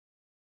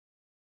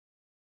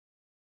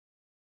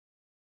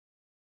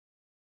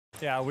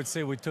Yeah, I would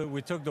say we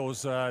took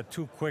those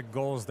two quick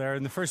goals there.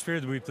 In the first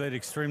period, we played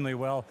extremely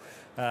well,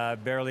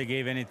 barely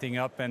gave anything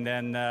up, and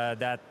then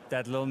that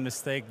little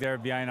mistake there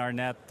behind our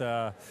net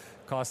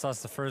cost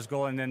us the first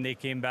goal, and then they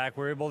came back.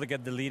 We were able to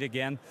get the lead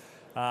again,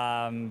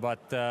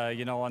 but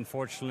you know,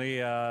 unfortunately,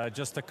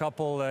 just a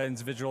couple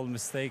individual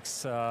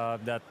mistakes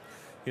that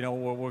you know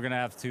we're going to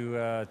have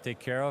to take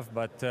care of.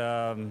 But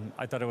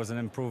I thought it was an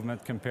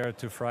improvement compared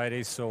to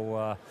Friday,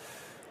 so.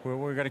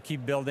 We're going to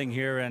keep building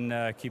here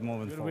and keep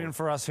moving forward. Good win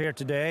for us here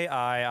today.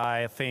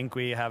 I think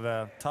we have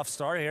a tough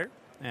start here.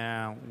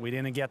 We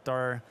didn't get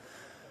our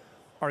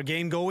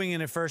game going in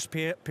the first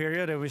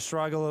period. We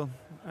struggled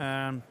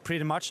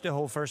pretty much the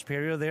whole first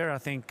period there. I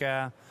think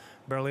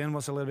Berlin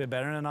was a little bit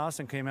better than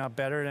us and came out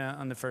better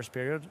in the first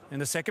period. In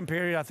the second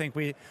period, I think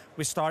we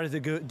started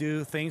to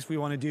do things we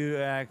want to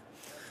do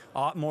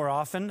more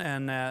often,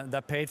 and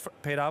that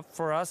paid up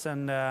for us,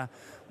 and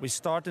we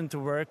starting to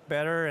work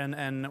better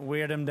and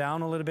wear them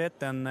down a little bit.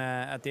 And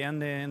at the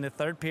end, in the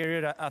third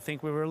period, I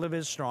think we were a little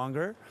bit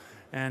stronger,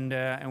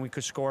 and we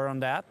could score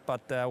on that.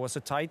 But it was a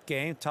tight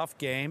game, tough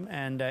game,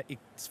 and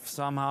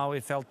somehow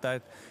it felt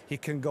that he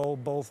can go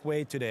both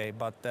ways today.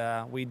 But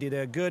we did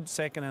a good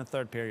second and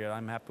third period.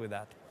 I'm happy with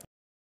that.